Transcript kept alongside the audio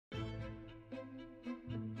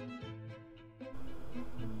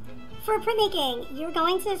For printmaking, you're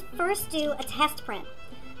going to first do a test print.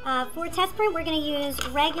 For a test print, we're going to use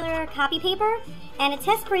regular copy paper, and a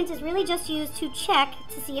test print is really just used to check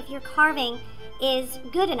to see if your carving is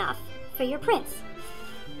good enough for your prints.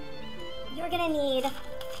 You're going to need a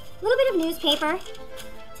little bit of newspaper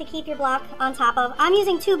to keep your block on top of. I'm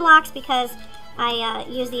using 2 blocks because I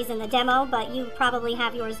use these in the demo, but you probably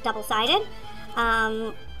have yours double-sided.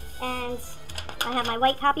 And I have my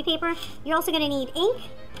white copy paper. You're also going to need ink.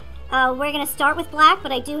 We're going to start with black,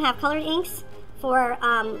 but I do have colored inks for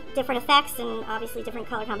different effects and obviously different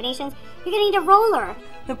color combinations. You're going to need a roller.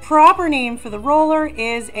 The proper name for the roller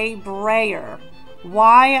is a brayer.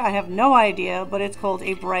 Why? I have no idea, but it's called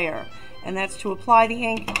a brayer. And that's to apply the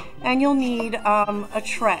ink. And you'll need a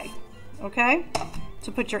tray, okay,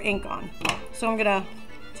 to put your ink on. So I'm going to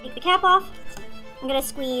take the cap off. I'm going to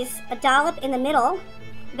squeeze a dollop in the middle,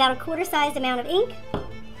 about a quarter-sized amount of ink.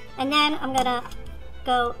 And then I'm going to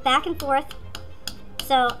go back and forth.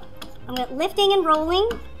 So I'm lifting and rolling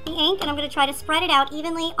the ink, and I'm going to try to spread it out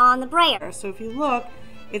evenly on the brayer. So if you look,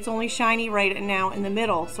 it's only shiny right now in the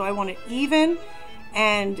middle. So I want it even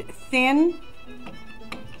and thin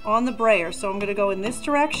on the brayer. So I'm going to go in this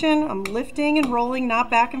direction. I'm lifting and rolling, not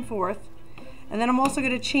back and forth. And then I'm also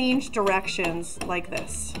going to change directions like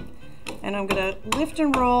this. And I'm going to lift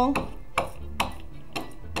and roll,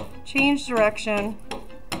 change direction.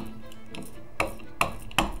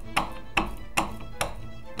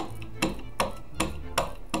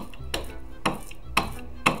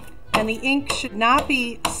 And the ink should not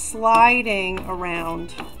be sliding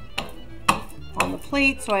around on the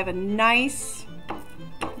plate, so I have a nice,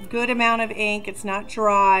 good amount of ink. It's not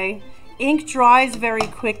dry. Ink dries very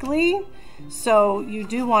quickly, so you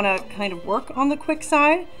do want to kind of work on the quick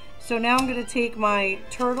side. So now I'm going to take my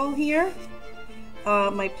turtle here,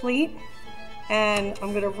 my plate, and I'm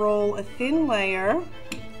going to roll a thin layer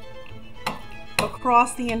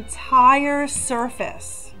across the entire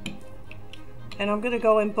surface. And I'm going to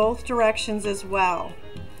go in both directions as well.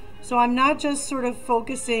 So I'm not just sort of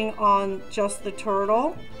focusing on just the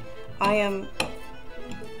turtle. I am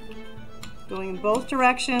going in both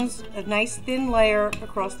directions, a nice thin layer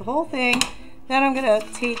across the whole thing. Then I'm going to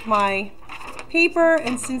take my paper,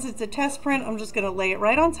 and since it's a test print, I'm just going to lay it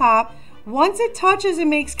right on top. Once it touches and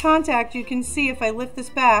makes contact, you can see if I lift this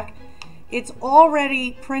back, it's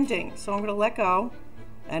already printing. So I'm going to let go,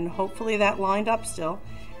 and hopefully that lined up still.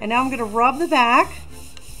 And now I'm going to rub the back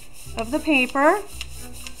of the paper.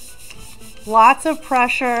 Lots of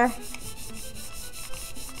pressure.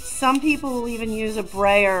 Some people will even use a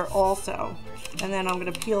brayer also. And then I'm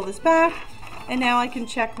going to peel this back, and now I can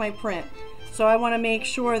check my print. So I want to make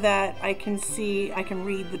sure that I can see, I can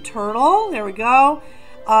read the turtle. There we go.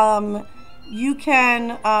 You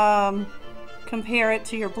can compare it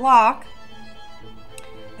to your block,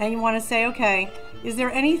 and you want to say, okay, is there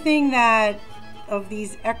anything that of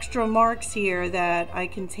these extra marks here that I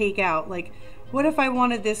can take out? Like, what if I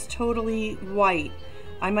wanted this totally white?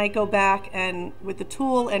 I might go back and with the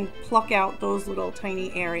tool and pluck out those little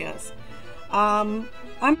tiny areas.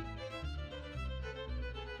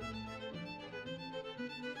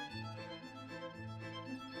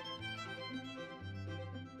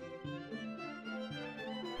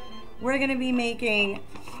 We're going to be making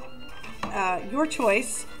your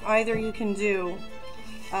choice. Either you can do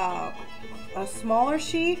a smaller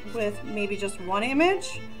sheet with maybe just one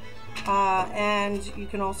image, and you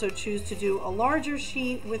can also choose to do a larger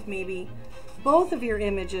sheet with maybe both of your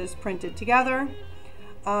images printed together.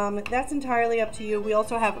 That's entirely up to you. We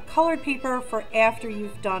also have a colored paper for after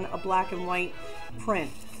you've done a black and white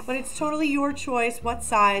print, but it's totally your choice what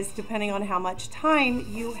size, depending on how much time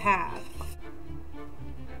you have.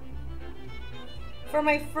 For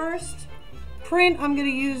my first print, I'm going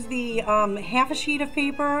to use the half a sheet of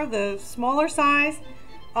paper, the smaller size,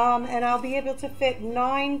 and I'll be able to fit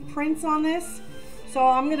 9 prints on this. So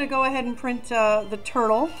I'm going to go ahead and print the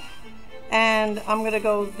turtle, and I'm going to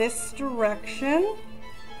go this direction,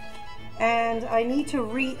 and I need to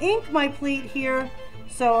re-ink my plate here,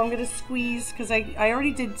 so I'm going to squeeze, because I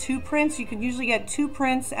already did 2 prints. You can usually get 2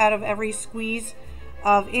 prints out of every squeeze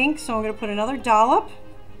of ink, so I'm going to put another dollop.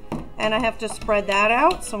 And I have to spread that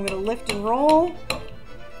out, so I'm going to lift and roll,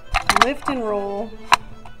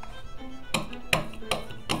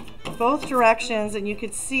 both directions, and you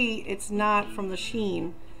could see it's not, from the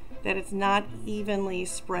sheen, that it's not evenly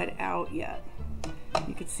spread out yet.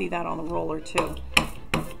 You could see that on the roller too.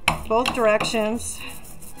 Both directions.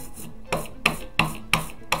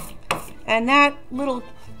 And that little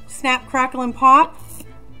snap, crackle, and pop,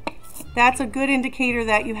 that's a good indicator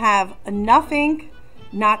that you have enough ink,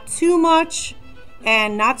 not too much,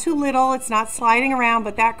 and not too little. It's not sliding around,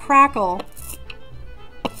 but that crackle,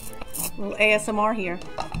 a little ASMR here.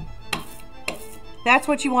 That's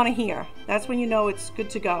what you want to hear. That's when you know it's good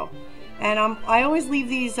to go. And I always leave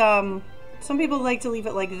these, some people like to leave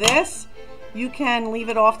it like this. You can leave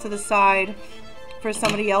it off to the side for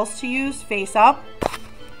somebody else to use, face up.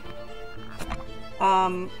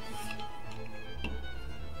 I'm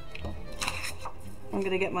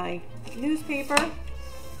gonna get my newspaper,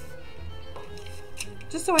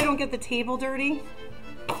 just so I don't get the table dirty,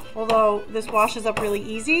 although this washes up really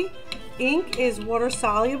easy. Ink is water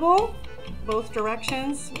soluble, both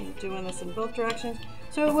directions. I'm doing this in both directions.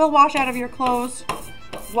 So it will wash out of your clothes,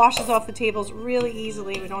 washes off the tables really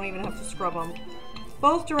easily. We don't even have to scrub them.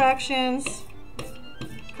 Both directions,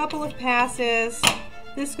 couple of passes.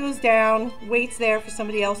 This goes down, waits there for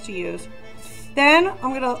somebody else to use. Then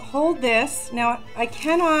I'm gonna hold this. Now I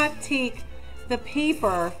cannot take the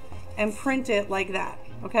paper and print it like that,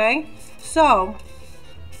 okay? So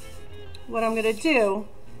what I'm gonna do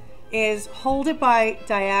is hold it by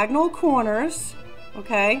diagonal corners,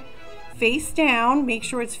 okay? Face down, make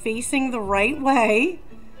sure it's facing the right way.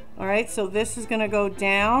 All right, so this is gonna go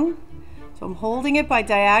down. So I'm holding it by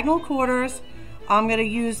diagonal corners. I'm gonna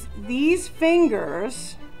use these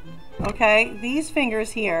fingers, okay? These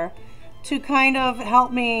fingers here to kind of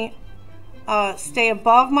help me stay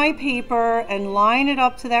above my paper and line it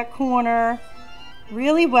up to that corner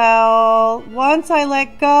really well. Once I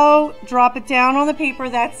let go, drop it down on the paper,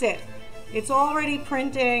 that's it. It's already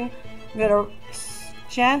printing. I'm gonna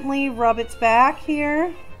gently rub its back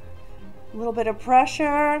here. A little bit of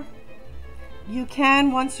pressure. You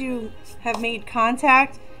can, once you have made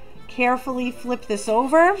contact, carefully flip this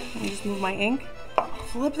over. Let me just move my ink.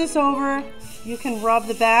 Flip this over. You can rub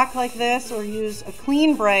the back like this or use a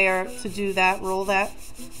clean brayer to do that, roll that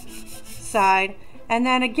side. And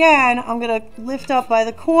then again, I'm gonna lift up by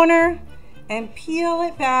the corner and peel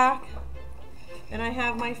it back, and I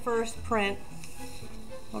have my first print,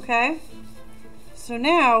 okay? So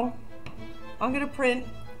now I'm gonna print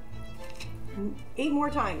 8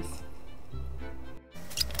 more times.